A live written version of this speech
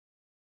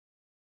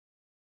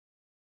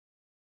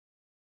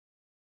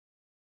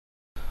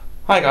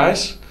Hi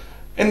guys,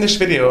 in this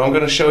video I'm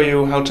going to show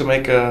you how to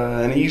make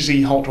an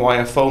easy hot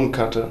wire phone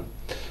cutter.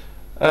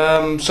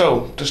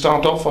 So to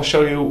start off, I'll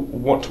show you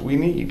what we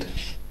need.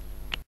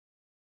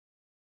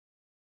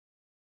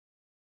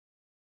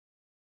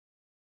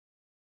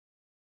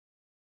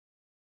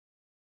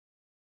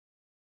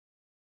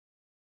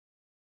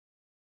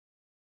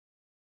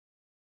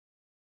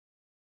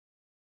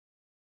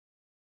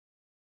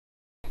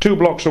 Two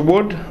blocks of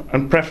wood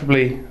and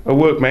preferably a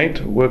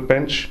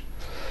workbench.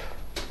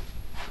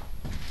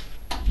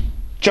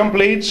 Jump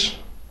leads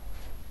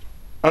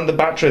and the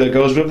battery that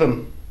goes with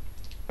them,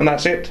 and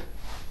that's it.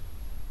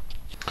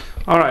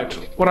 Alright,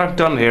 what I've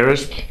done here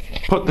is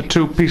put the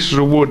two pieces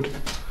of wood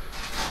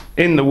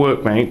in the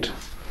workmate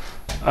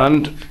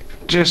and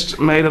just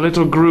made a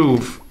little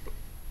groove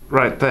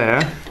right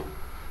there,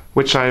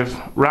 which I've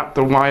wrapped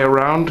the wire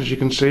around, as you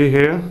can see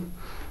here.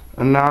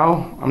 And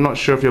now, I'm not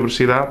sure if you're able to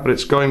see that, but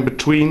it's going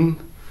between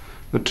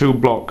the two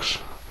blocks.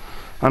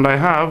 And I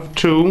have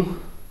two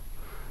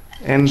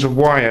ends of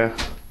wire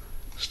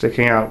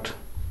sticking out.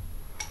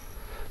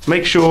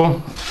 Make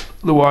sure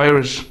the wire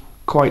is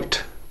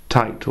quite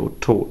tight or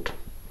taut.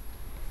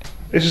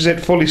 This is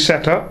it fully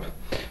set up.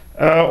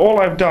 All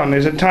I've done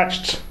is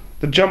attached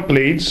the jump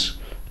leads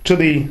to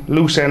the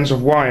loose ends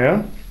of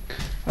wire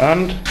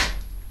and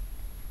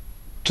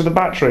to the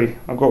battery.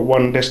 I've got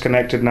one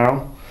disconnected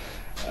now.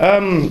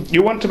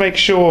 You want to make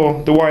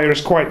sure the wire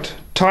is quite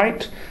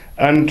tight,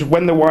 and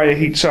when the wire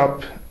heats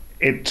up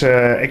it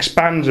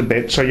expands a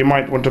bit, so you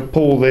might want to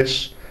pull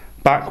this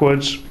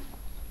backwards.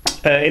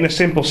 In a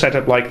simple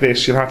setup like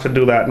this you'll have to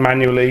do that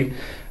manually.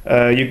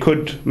 You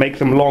could make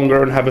them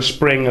longer and have a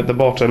spring at the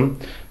bottom,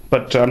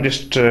 but I'm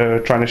just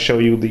trying to show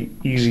you the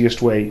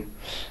easiest way.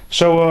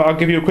 So I'll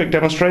give you a quick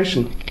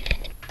demonstration.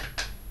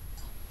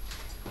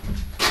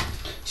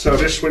 So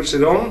just switch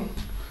it on.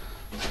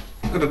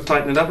 I'm going to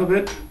tighten it up a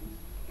bit.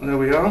 There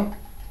we are.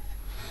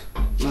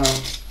 Now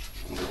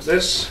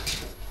this,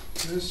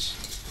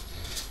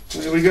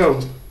 there we go.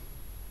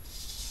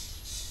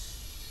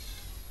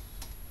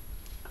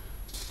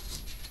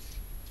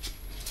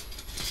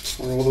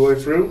 All the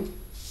way through.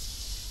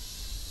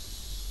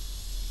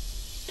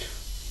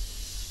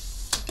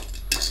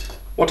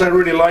 What I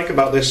really like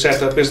about this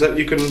setup is that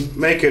you can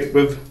make it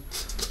with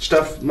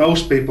stuff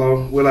most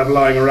people will have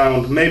lying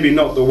around. Maybe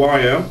not the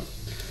wire,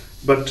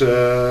 but you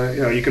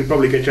know, you can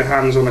probably get your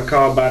hands on a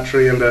car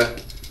battery and a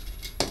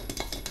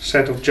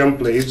set of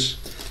jump leads,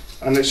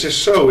 and it's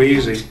just so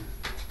easy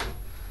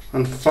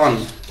and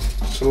fun.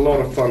 It's a lot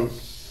of fun.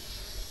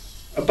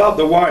 About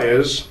the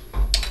wires,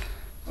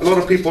 a lot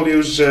of people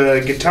use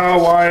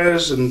guitar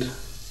wires and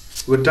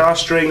guitar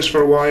strings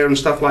for a wire and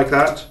stuff like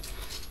that.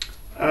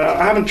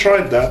 I haven't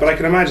tried that, but I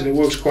can imagine it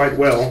works quite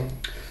well.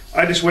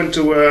 I just went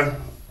to a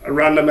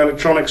random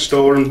electronics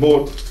store and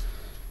bought,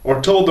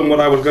 or told them what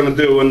I was going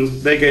to do,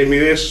 and they gave me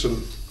this, and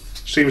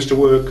it seems to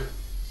work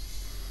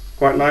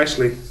quite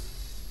nicely.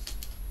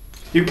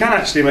 You can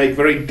actually make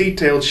very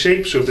detailed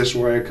shapes with this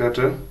wire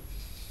cutter.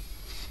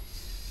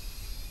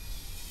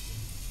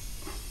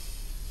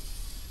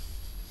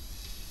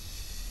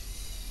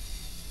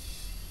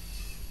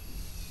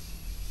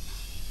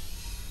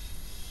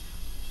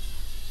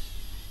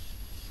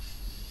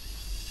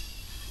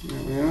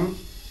 There we are.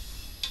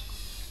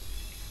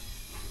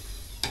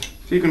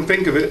 If you can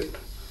think of it,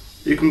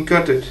 you can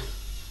cut it.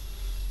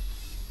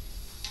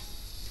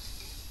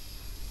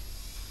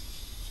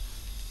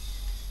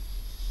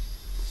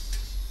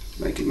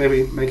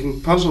 Maybe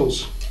making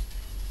puzzles.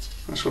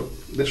 That's what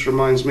this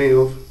reminds me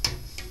of.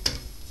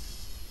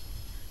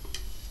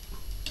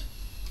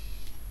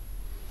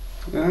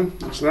 Yeah,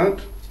 that's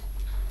that.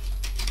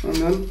 And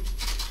then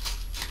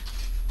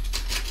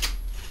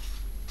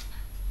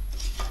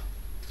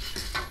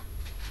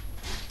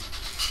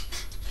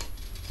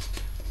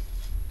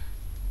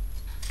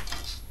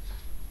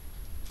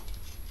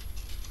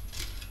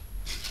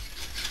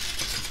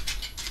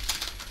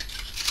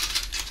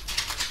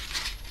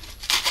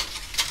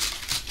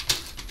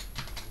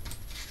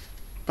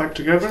back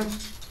together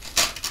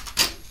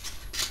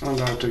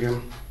and out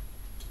again.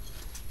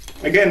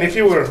 Again, if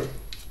you were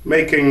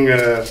making,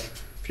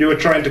 if you were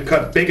trying to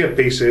cut bigger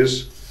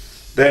pieces,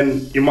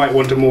 then you might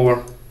want a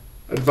more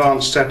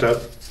advanced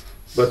setup.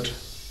 But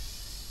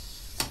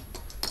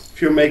if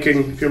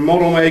you're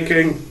model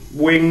making,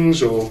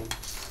 wings or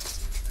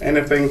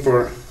anything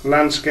for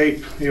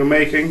landscape you're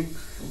making,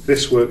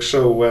 this works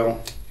so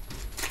well.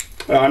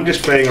 I'm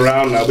just playing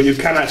around now, but you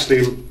can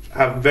actually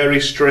have very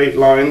straight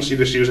lines. You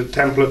just use a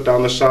template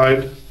down the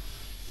side,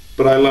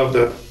 but I love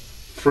the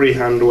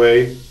freehand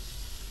way,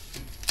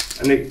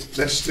 and it's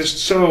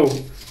just so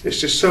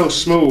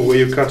smooth where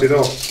you cut it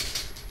off.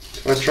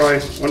 If I try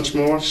once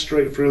more,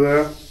 straight through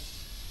there.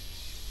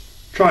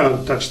 Try not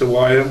to touch the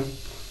wire,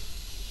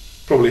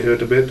 probably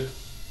hurt a bit.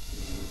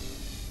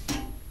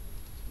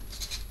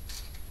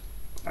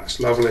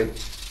 That's lovely,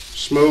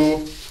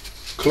 smooth,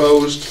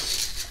 closed,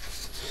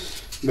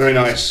 very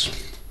nice.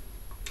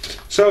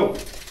 So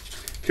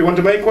if you want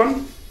to make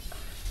one,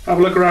 have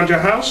a look around your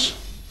house.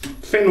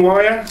 Thin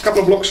wire, a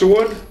couple of blocks of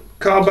wood,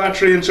 car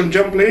battery and some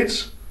jump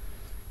leads.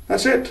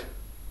 That's it.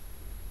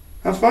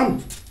 Have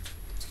fun.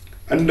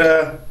 And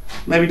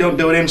maybe don't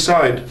do it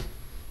inside.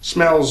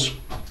 Smells